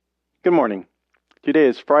Good morning. Today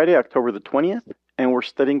is Friday, October the 20th, and we're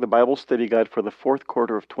studying the Bible Study Guide for the fourth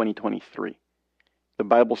quarter of 2023. The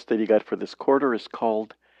Bible Study Guide for this quarter is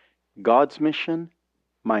called God's Mission,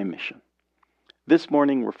 My Mission. This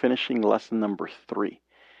morning we're finishing lesson number 3,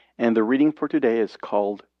 and the reading for today is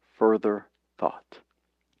called Further Thought.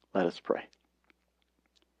 Let us pray.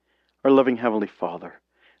 Our loving Heavenly Father,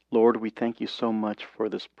 Lord, we thank you so much for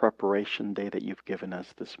this preparation day that you've given us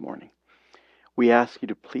this morning. We ask you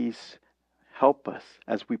to please help us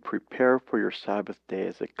as we prepare for your Sabbath day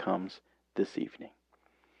as it comes this evening.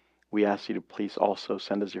 We ask you to please also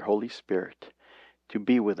send us your Holy Spirit to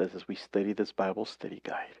be with us as we study this Bible study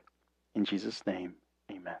guide. In Jesus' name,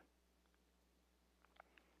 amen.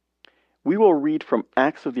 We will read from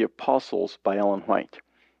Acts of the Apostles by Ellen White.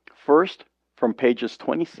 First, from pages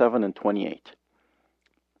 27 and 28.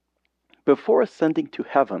 Before ascending to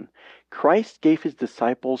heaven, Christ gave his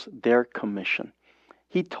disciples their commission.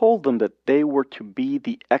 He told them that they were to be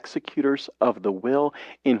the executors of the will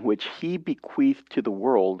in which he bequeathed to the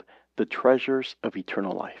world the treasures of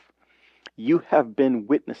eternal life. You have been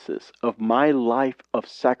witnesses of my life of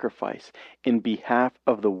sacrifice in behalf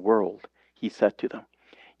of the world, he said to them.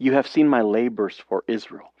 You have seen my labors for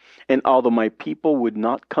Israel. And although my people would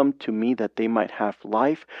not come to me that they might have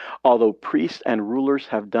life, although priests and rulers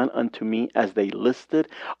have done unto me as they listed,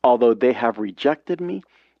 although they have rejected me,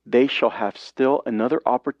 they shall have still another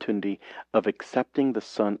opportunity of accepting the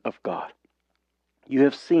Son of God. You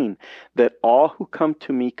have seen that all who come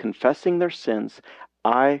to me confessing their sins,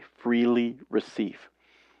 I freely receive.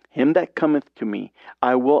 Him that cometh to me,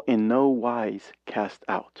 I will in no wise cast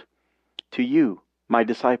out. To you, my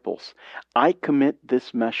disciples, I commit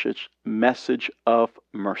this message of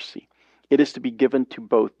mercy. It is to be given to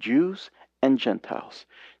both Jews and Gentiles,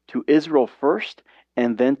 to Israel first,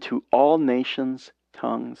 and then to all nations,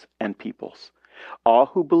 tongues, and peoples. All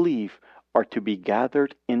who believe are to be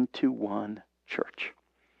gathered into one church.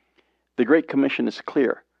 The Great Commission is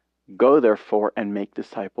clear. Go therefore and make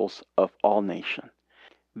disciples of all nations.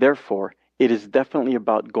 Therefore, it is definitely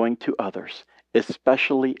about going to others,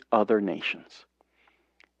 especially other nations.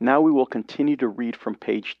 Now we will continue to read from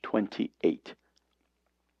page 28.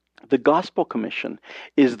 The Gospel Commission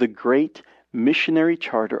is the great missionary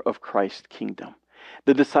charter of Christ's kingdom.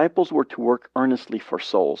 The disciples were to work earnestly for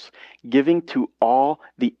souls, giving to all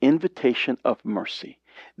the invitation of mercy.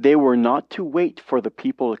 They were not to wait for the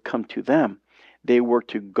people to come to them. They were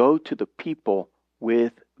to go to the people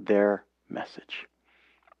with their message.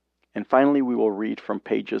 And finally, we will read from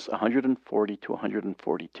pages 140 to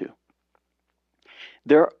 142.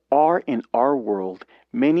 There are in our world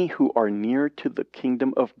many who are nearer to the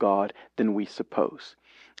kingdom of God than we suppose.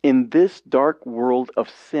 In this dark world of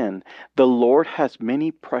sin, the Lord has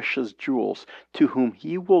many precious jewels to whom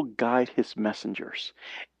he will guide his messengers.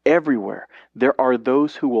 Everywhere there are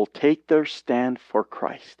those who will take their stand for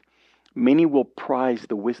Christ. Many will prize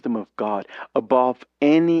the wisdom of God above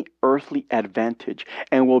any earthly advantage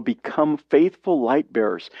and will become faithful light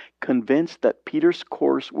bearers, convinced that Peter's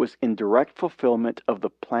course was in direct fulfillment of the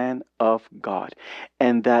plan of God,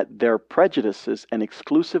 and that their prejudices and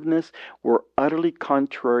exclusiveness were utterly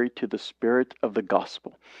contrary to the spirit of the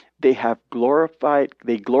gospel. They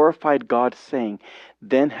glorified God, saying,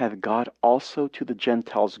 Then hath God also to the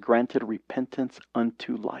Gentiles granted repentance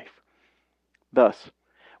unto life. Thus,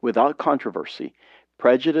 without controversy,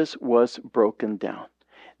 prejudice was broken down.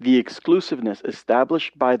 The exclusiveness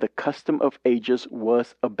established by the custom of ages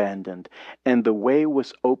was abandoned, and the way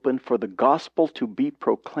was open for the gospel to be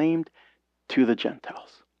proclaimed to the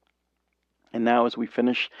Gentiles. And now, as we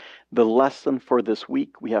finish the lesson for this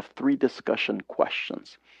week, we have 3 discussion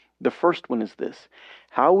questions. The first one is this: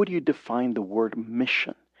 how would you define the word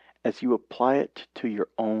mission as you apply it to your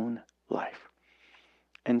own life?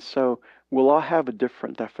 And so we'll all have a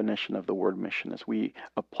different definition of the word mission as we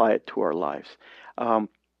apply it to our lives.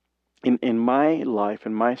 In my life,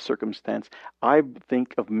 in my circumstance, I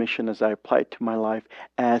think of mission as I apply it to my life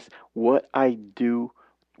as what I do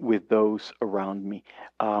with those around me,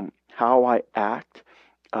 how I act,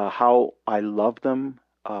 how I love them,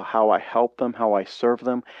 how I help them, how I serve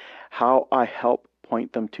them, how I help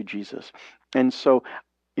point them to Jesus. And so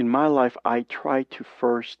in my life, I try to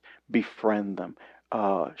first befriend them,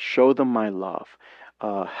 show them my love,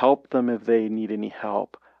 help them if they need any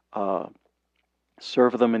help,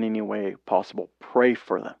 serve them in any way possible, pray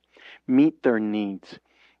for them, meet their needs.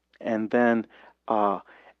 And then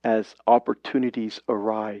as opportunities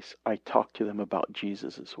arise, I talk to them about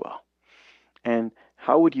Jesus as well. And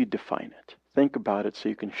how would you define it? Think about it so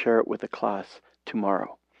you can share it with the class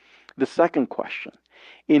tomorrow. The second question: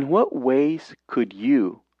 in what ways could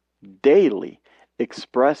you daily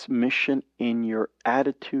express mission in your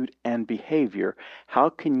attitude and behavior, how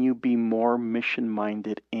can you be more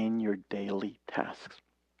mission-minded in your daily tasks?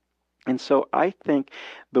 And so I think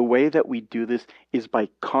the way that we do this is by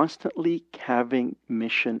constantly having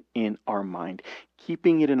mission in our mind,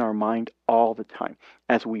 keeping it in our mind all the time.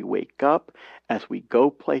 As we wake up, as we go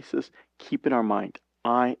places, keep in our mind,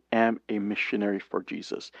 I am a missionary for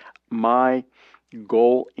Jesus. My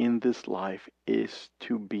goal in this life is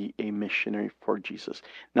to be a missionary for Jesus.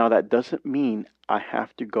 Now, that doesn't mean I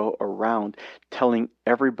have to go around telling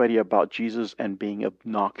everybody about Jesus and being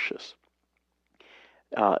obnoxious.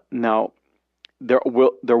 Now, there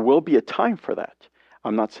will be a time for that.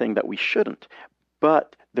 I'm not saying that we shouldn't,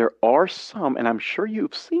 but there are some, and I'm sure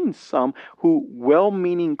you've seen some, who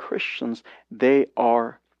well-meaning Christians, they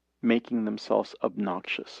are making themselves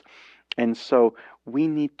obnoxious. And so we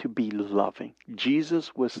need to be loving.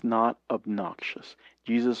 Jesus was not obnoxious.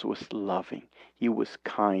 Jesus was loving. He was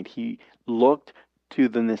kind. He looked to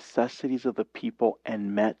the necessities of the people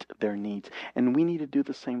and met their needs. And we need to do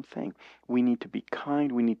the same thing. We need to be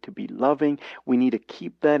kind. We need to be loving. We need to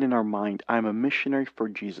keep that in our mind. I'm a missionary for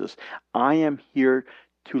Jesus. I am here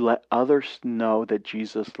to let others know that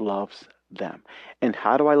Jesus loves them. And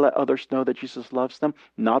how do I let others know that Jesus loves them?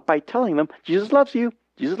 Not by telling them, Jesus loves you.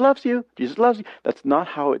 Jesus loves you. Jesus loves you. That's not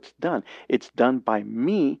how it's done. It's done by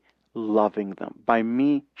me loving them, by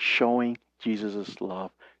me showing Jesus'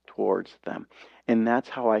 love towards them. And that's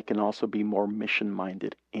how I can also be more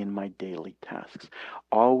mission-minded in my daily tasks.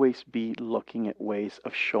 Always be looking at ways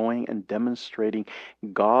of showing and demonstrating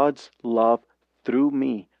God's love through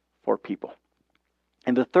me for people.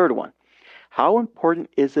 And the third one, how important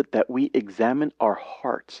is it that we examine our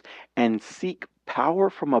hearts and seek power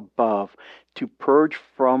from above to purge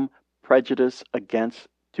from prejudice against,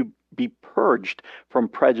 to be purged from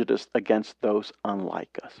prejudice against those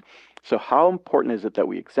unlike us? So how important is it that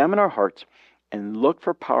we examine our hearts and look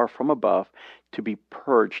for power from above to be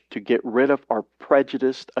purged, to get rid of our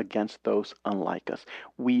prejudice against those unlike us?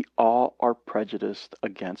 We all are prejudiced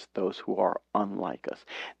against those who are unlike us.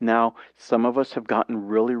 Now, some of us have gotten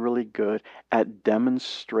really, really good at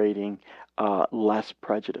demonstrating less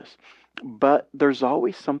prejudice. But there's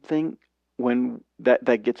always something when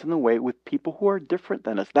that gets in the way with people who are different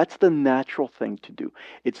than us. That's the natural thing to do.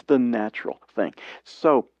 It's the natural thing.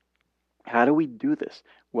 So how do we do this?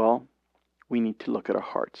 Well, we need to look at our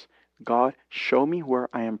hearts. God, show me where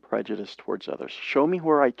I am prejudiced towards others. Show me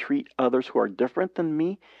where I treat others who are different than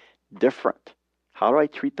me different. How do I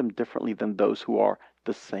treat them differently than those who are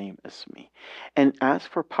the same as me? And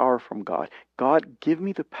ask for power from God. God, give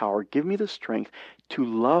me the power, give me the strength to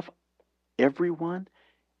love everyone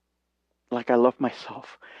like I love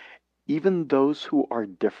myself, even those who are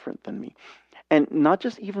different than me. And not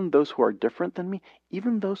just even those who are different than me,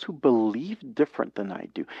 even those who believe different than I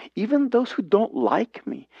do, even those who don't like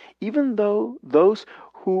me, even though those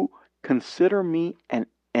who consider me an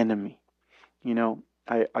enemy. You know,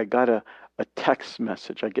 I got a text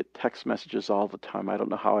message. I get text messages all the time. I don't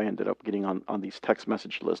know how I ended up getting on these text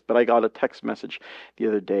message lists, but I got a text message the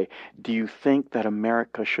other day. Do you think that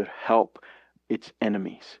America should help its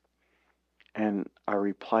enemies? And I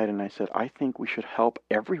replied and I said, I think we should help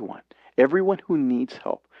everyone. Everyone who needs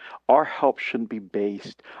help. Our help shouldn't be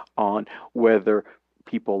based on whether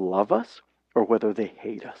people love us or whether they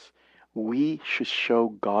hate us. We should show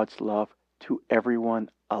God's love to everyone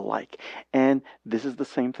alike. And this is the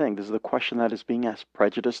same thing. This is the question that is being asked.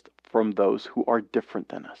 Prejudiced from those who are different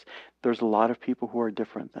than us. There's a lot of people who are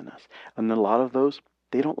different than us. And a lot of those,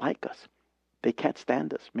 they don't like us. They can't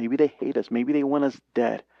stand us. Maybe they hate us. Maybe they want us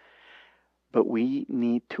dead. But we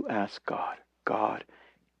need to ask God, God,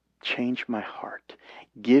 change my heart.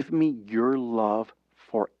 Give me your love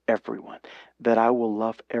for everyone, that I will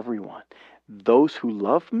love everyone. Those who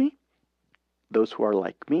love me, those who are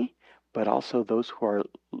like me, but also those who are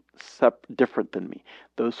different than me,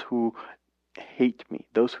 those who hate me,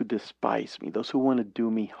 those who despise me, those who want to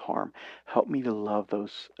do me harm. Help me to love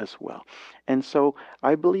those as well. And so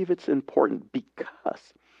I believe it's important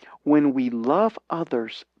because when we love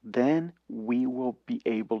others, then we will be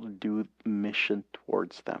able to do mission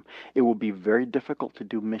towards them. It will be very difficult to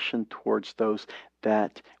do mission towards those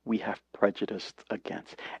that we have prejudice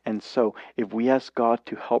against. And so if we ask God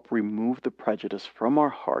to help remove the prejudice from our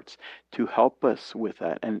hearts, to help us with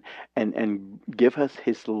that and give us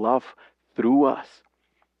his love through us,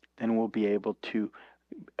 then we'll be able to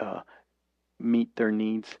meet their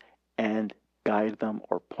needs and guide them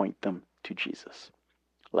or point them to Jesus.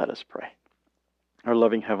 Let us pray. Our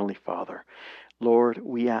loving Heavenly Father, Lord,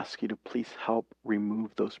 we ask you to please help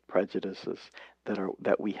remove those prejudices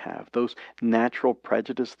that we have, those natural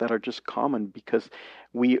prejudices that are just common because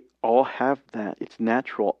we all have that. It's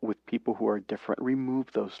natural with people who are different.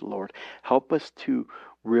 Remove those, Lord. Help us to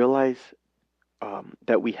realize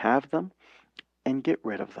that we have them and get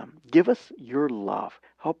rid of them. Give us your love.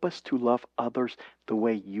 Help us to love others the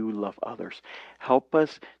way you love others. Help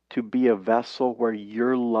us to be a vessel where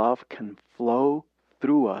your love can flow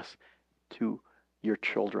through us to your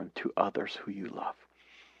children, to others who you love.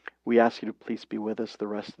 We ask you to please be with us the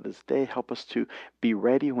rest of this day. Help us to be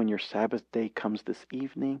ready when your Sabbath day comes this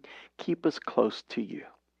evening. Keep us close to you.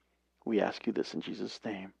 We ask you this in Jesus'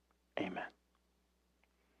 name. Amen.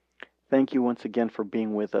 Thank you once again for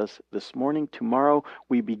being with us this morning. Tomorrow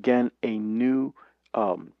we begin a new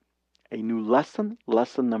lesson,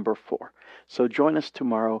 lesson number 4. So join us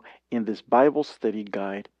tomorrow in this Bible study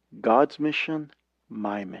guide, God's Mission,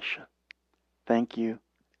 My Mission. Thank you,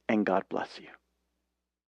 and God bless you.